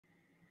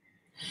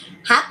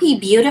Happy,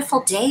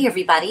 beautiful day,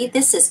 everybody.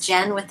 This is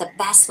Jen with the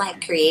Best Life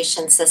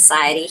Creation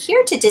Society,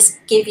 here to just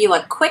give you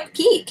a quick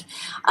peek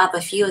of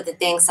a few of the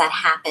things that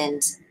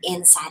happened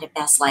inside of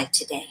Best Life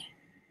today.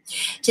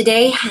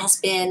 Today has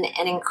been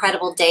an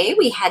incredible day.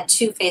 We had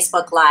two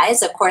Facebook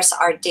Lives, of course,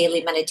 our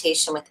daily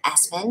meditation with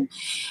Esmond,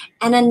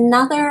 and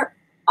another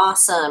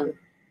awesome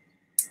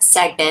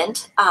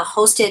segment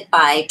hosted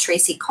by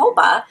Tracy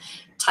Koba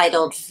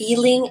titled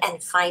Feeling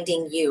and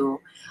Finding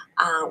You,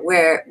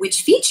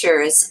 which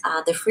features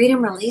the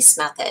freedom release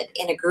method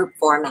in a group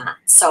format.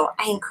 So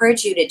I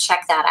encourage you to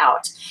check that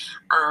out.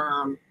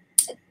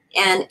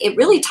 And it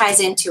really ties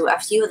into a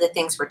few of the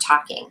things we're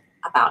talking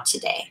about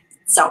today.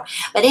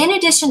 But in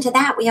addition to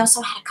that, we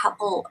also had a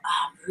couple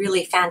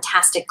really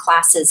fantastic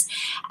classes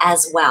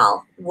as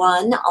well.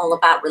 One all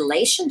about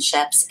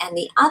relationships, and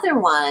the other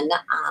one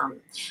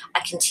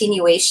a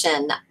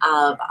continuation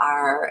of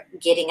our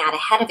Getting Out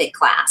Ahead of It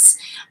class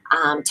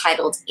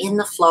titled In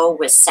the Flow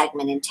with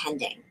Segment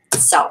Intending.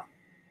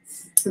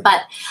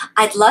 But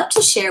I'd love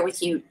to share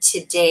with you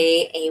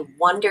today a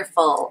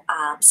wonderful,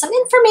 some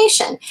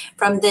information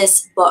from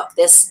this book,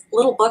 this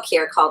little book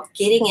here called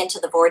Getting Into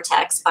the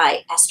Vortex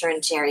by Esther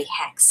and Jerry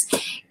Hicks.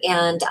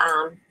 And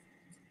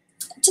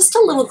just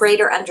a little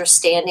greater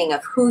understanding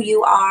of who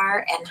you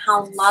are and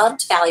how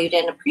loved, valued,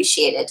 and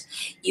appreciated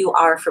you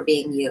are for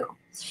being you.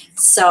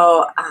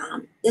 So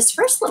this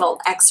first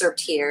little excerpt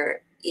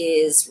here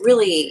is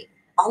really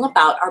all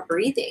about our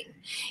breathing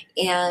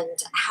and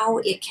how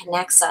it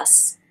connects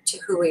us to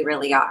who we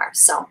really are.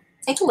 So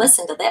take a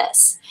listen to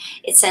this.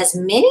 It says,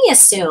 many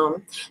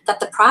assume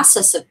that the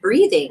process of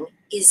breathing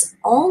is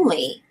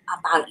only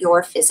about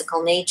your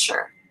physical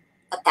nature,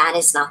 but that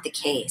is not the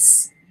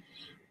case.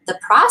 The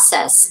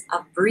process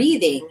of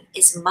breathing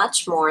is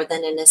much more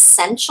than an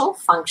essential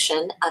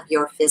function of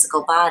your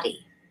physical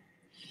body.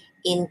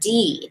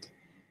 Indeed,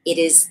 it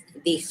is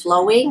the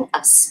flowing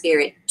of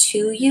spirit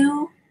to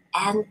you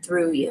and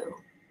through you.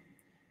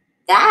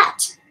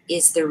 That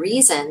is the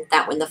reason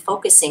that when the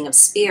focusing of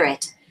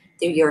spirit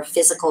through your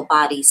physical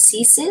body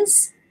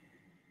ceases,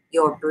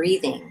 your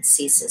breathing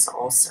ceases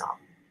also.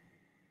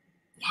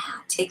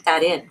 Yeah, take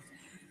that in.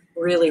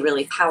 Really,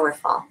 really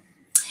powerful.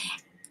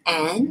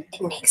 And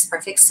it makes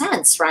perfect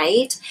sense,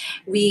 right?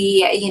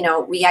 We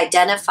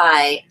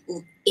identify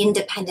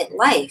independent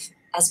life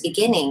as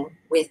beginning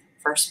with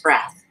first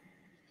breath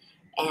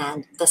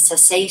and the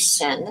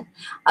cessation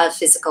of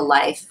physical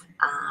life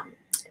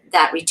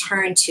that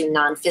return to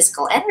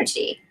non-physical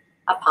energy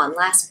upon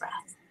last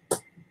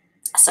breath.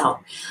 So,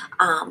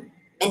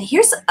 and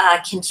here's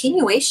a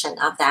continuation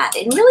of that,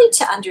 and really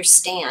to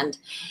understand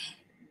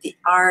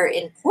our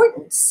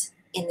importance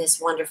in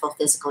this wonderful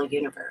physical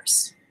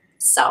universe.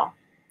 So,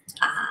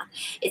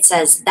 it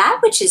says, that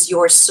which is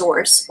your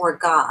source or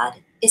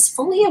God is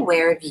fully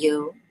aware of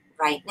you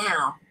right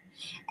now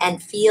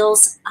and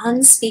feels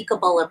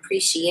unspeakable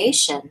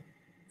appreciation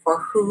for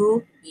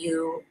who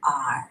you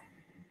are.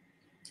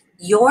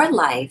 Your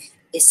life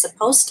is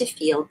supposed to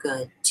feel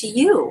good to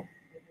you,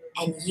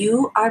 and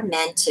you are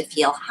meant to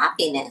feel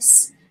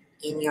happiness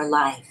in your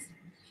life,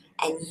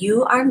 and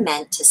you are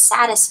meant to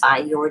satisfy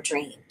your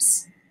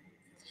dreams.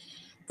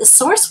 The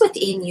source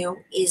within you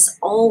is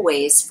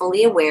always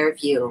fully aware of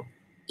you,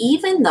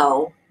 even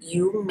though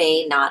you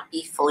may not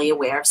be fully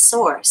aware of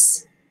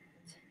source.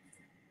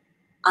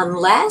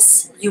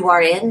 Unless you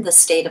are in the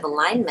state of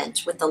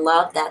alignment with the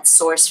love that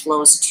source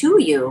flows to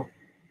you,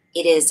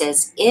 it is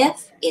as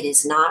if it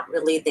is not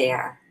really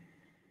there,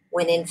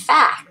 when in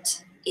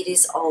fact, it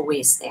is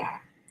always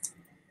there.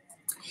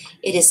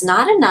 It is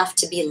not enough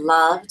to be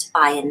loved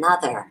by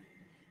another.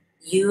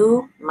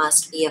 You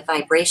must be a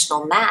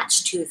vibrational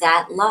match to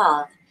that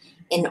love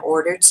in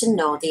order to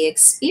know the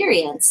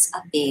experience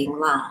of being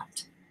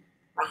loved,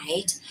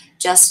 right?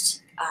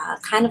 Just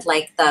kind of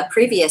like the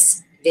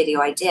previous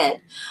video I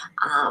did,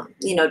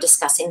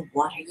 discussing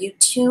what are you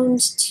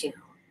tuned to,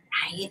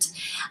 right?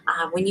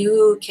 When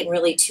you can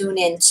really tune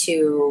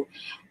into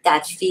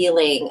that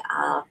feeling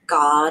of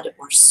God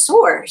or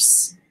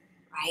source,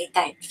 right?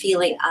 That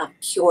feeling of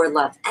pure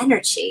love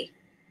energy.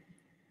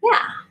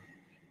 Yeah.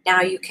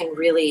 Now you can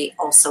really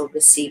also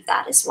receive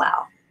that as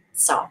well.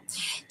 So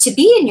to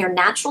be in your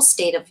natural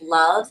state of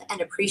love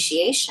and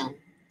appreciation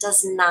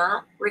does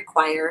not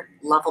require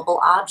lovable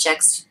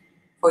objects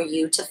for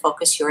you to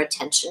focus your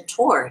attention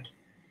toward,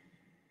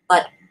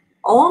 but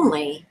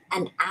only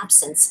an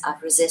absence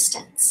of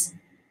resistance,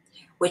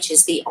 which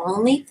is the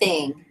only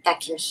thing that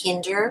can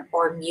hinder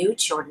or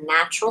mute your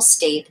natural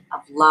state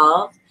of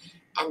love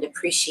and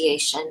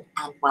appreciation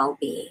and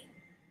well-being.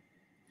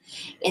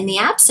 In the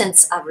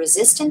absence of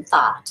resistant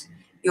thought,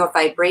 your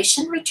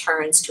vibration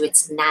returns to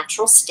its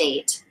natural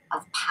state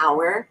of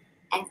power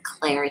and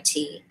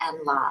clarity and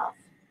love.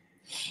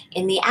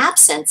 In the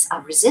absence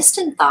of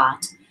resistant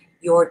thought,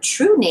 your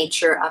true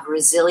nature of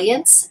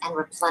resilience and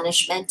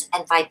replenishment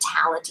and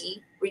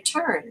vitality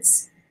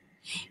returns.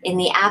 In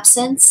the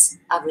absence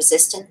of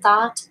resistant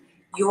thought,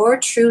 your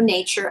true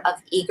nature of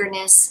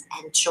eagerness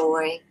and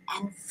joy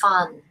and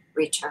fun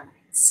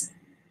returns.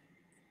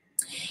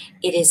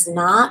 It is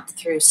not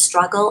through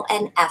struggle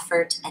and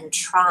effort and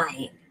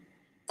trying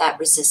that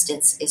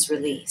resistance is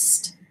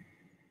released,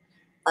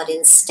 but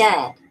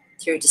instead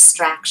through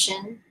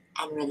distraction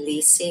and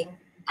releasing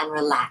and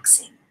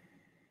relaxing,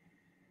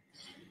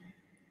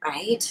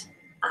 right?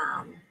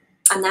 Um,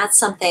 and that's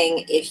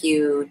something, if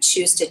you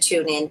choose to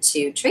tune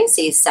into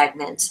Tracy's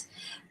segment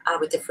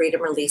with the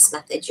freedom release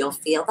method, you'll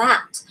feel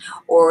that.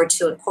 Or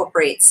to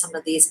incorporate some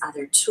of these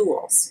other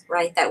tools,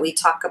 right, that we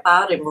talk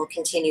about and will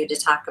continue to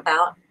talk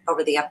about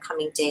over the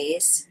upcoming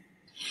days.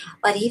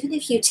 But even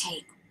if you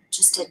take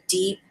just a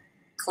deep,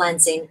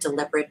 cleansing,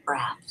 deliberate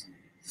breath,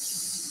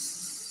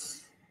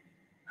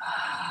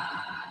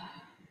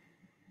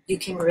 you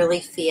can really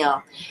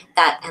feel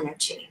that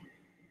energy.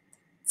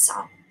 So,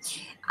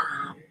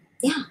 um,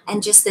 yeah,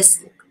 and just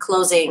this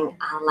closing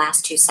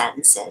last two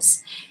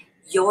sentences.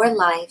 Your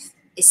life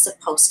is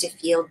supposed to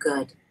feel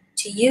good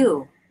to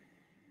you,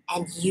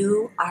 and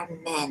you are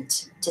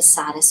meant to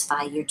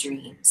satisfy your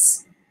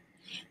dreams.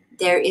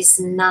 There is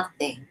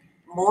nothing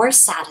more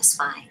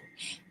satisfying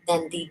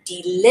than the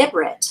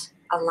deliberate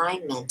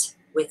alignment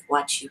with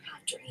what you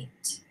have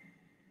dreamed.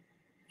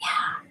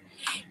 Yeah,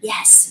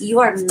 yes, you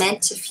are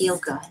meant to feel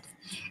good,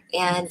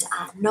 and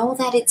know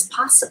that it's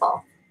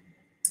possible.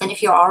 And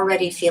if you're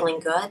already feeling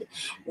good,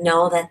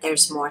 know that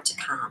there's more to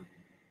come.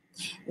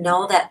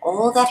 Know that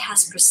all that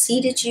has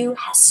preceded you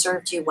has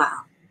served you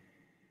well,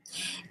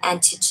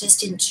 and to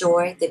just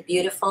enjoy the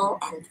beautiful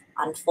and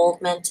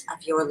unfoldment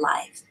of your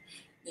life,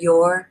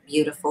 your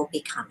beautiful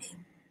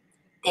becoming.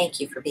 Thank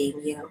you for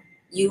being you.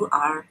 You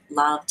are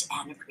loved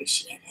and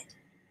appreciated.